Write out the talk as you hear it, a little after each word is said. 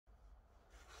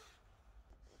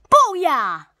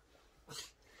yeah!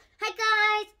 Hi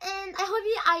guys, and I hope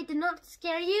I did not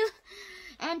scare you.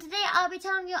 And today I'll be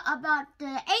telling you about the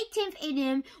 18th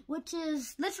idiom, which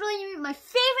is literally my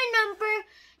favorite number,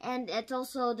 and it's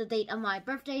also the date of my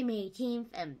birthday, May 18th,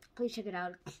 and please check it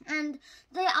out. And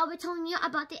today I'll be telling you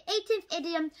about the 18th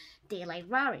idiom, daylight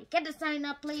robbery. Get the sign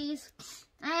up, please.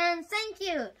 And thank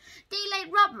you.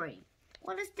 Daylight robbery.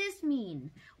 What does this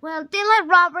mean? Well, daylight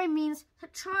robbery means to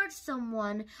charge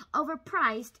someone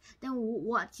overpriced than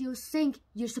what you think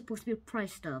you're supposed to be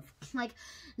priced of. Like,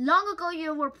 long ago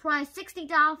you were priced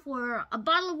 $60 for a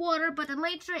bottle of water, but then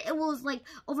later it was like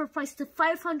overpriced to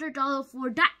 $500 for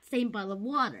that same bottle of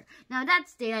water. Now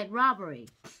that's daylight robbery.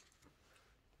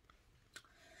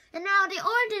 And now the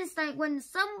origin is like when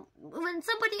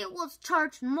somebody was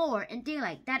charged more in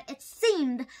daylight, that it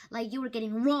seemed like you were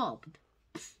getting robbed.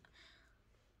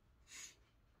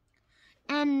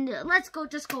 And let's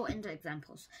just go into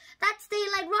examples. That's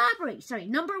daylight robbery. Sorry,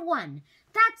 number 1.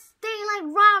 That's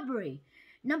daylight robbery.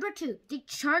 Number 2, they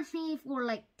charged me for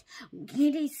like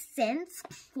 80 cents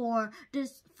for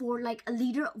like a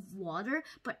liter of water,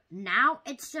 but now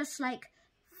it's just like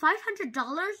 $500.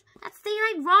 That's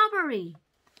daylight robbery.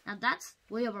 Now that's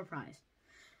way overpriced.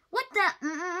 What the?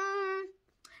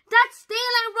 That's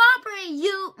daylight robbery,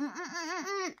 you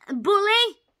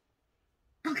bully.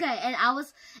 Okay, and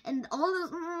all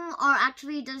those are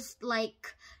actually just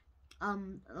like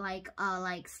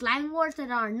slang words that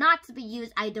are not to be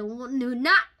used. I do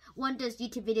not want this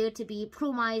YouTube video to be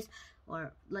promised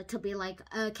or like to be like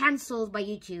cancelled by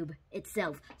YouTube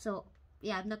itself. So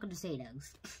yeah, I'm not gonna say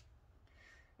those.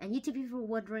 And YouTube people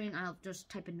wondering, I'll just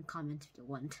type in the comments if you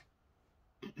want.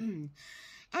 And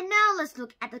now let's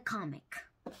look at the comic.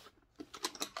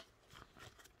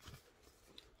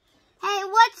 Hey,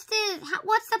 what's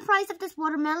the price of this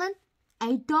watermelon?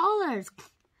 $8. $8?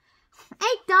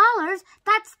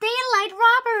 That's daylight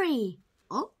robbery.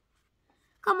 Oh,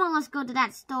 come on, let's go to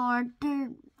that store.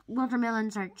 The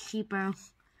watermelons are cheaper.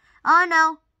 Oh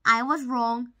no, I was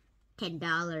wrong.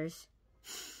 $10.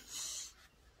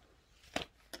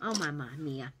 Oh, mamma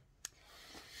mia.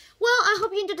 Well, I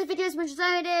hope you enjoyed the video as much as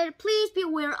I did. Please be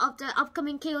aware of the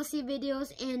upcoming KOC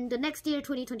videos in the next year,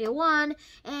 2021.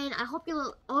 And I hope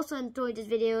you'll also enjoy this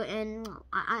video. And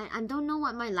I don't know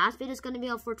what my last video is going to be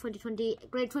for 2020.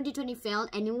 Grade 2020 failed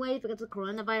anyway because of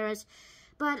coronavirus.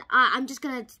 But I'm just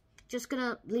gonna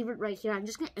leave it right here. I'm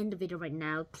just gonna end the video right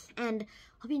now. And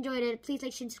hope you enjoyed it. Please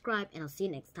like, share, and subscribe. And I'll see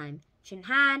you next time. Shin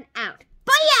Han out.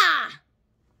 Bye!